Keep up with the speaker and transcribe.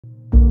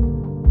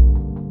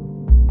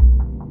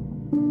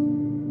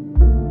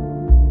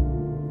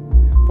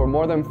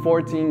more than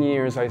 14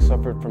 years, I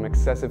suffered from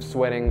excessive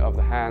sweating of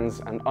the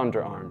hands and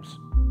underarms.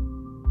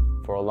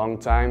 For a long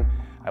time,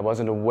 I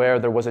wasn't aware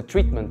there was a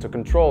treatment to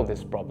control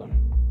this problem.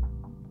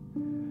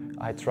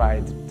 I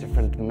tried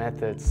different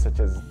methods such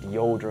as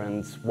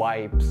deodorants,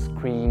 wipes,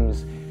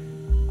 creams.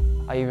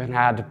 I even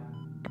had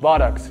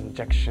Botox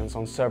injections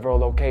on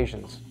several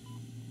occasions.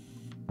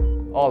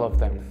 All of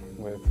them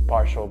with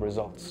partial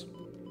results.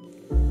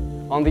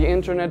 On the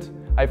internet,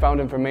 I found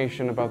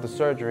information about the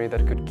surgery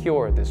that could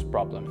cure this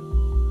problem.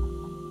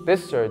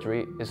 This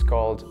surgery is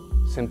called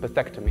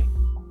sympathectomy.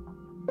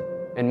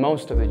 In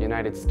most of the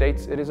United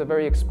States, it is a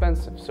very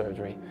expensive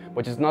surgery,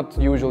 which is not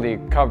usually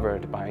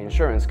covered by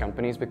insurance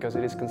companies because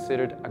it is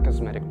considered a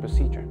cosmetic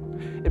procedure.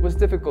 It was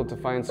difficult to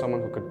find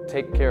someone who could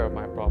take care of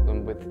my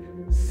problem with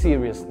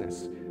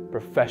seriousness,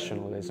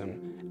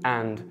 professionalism,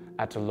 and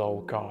at a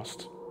low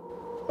cost.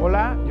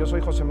 Hola, yo soy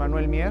José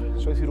Manuel Mier,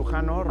 soy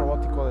cirujano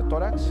robótico de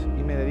tórax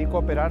y me dedico a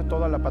operar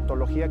toda la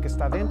patología que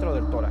está dentro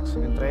del tórax,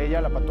 entre ella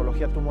la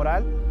patología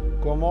tumoral,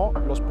 como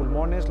los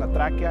pulmones, la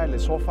tráquea, el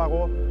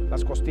esófago,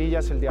 las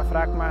costillas, el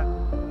diafragma,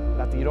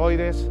 la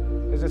tiroides,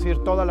 es decir,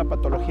 toda la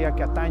patología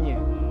que atañe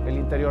el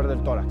interior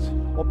del tórax.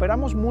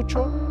 Operamos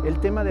mucho el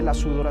tema de la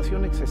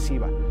sudoración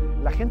excesiva.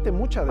 La gente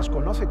mucha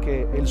desconoce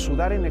que el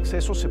sudar en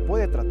exceso se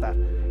puede tratar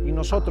y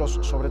nosotros,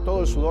 sobre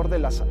todo el sudor de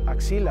las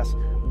axilas,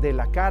 de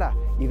la cara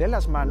y de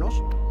las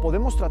manos,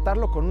 podemos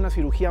tratarlo con una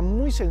cirugía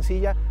muy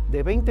sencilla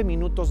de 20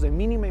 minutos de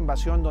mínima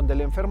invasión donde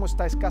el enfermo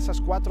está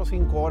escasas 4 o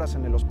 5 horas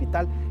en el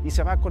hospital y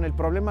se va con el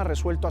problema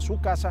resuelto a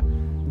su casa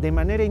de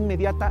manera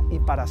inmediata y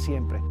para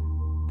siempre.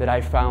 That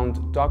I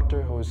found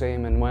Dr. José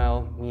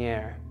Manuel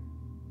Mier.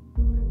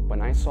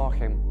 When I saw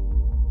him,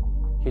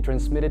 he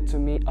transmitted to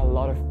me a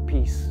lot of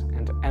peace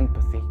and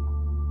empathy.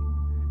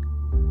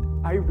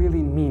 I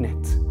really mean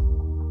it.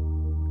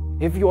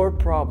 If your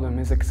problem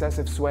is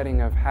excessive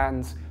sweating of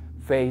hands,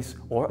 face,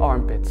 or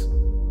armpits,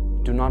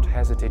 do not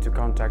hesitate to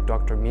contact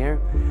Dr. Mier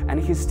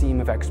and his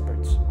team of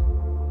experts.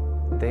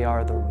 They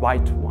are the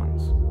right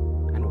ones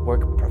and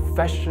work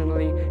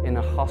professionally in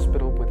a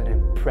hospital with an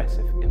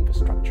impressive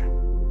infrastructure.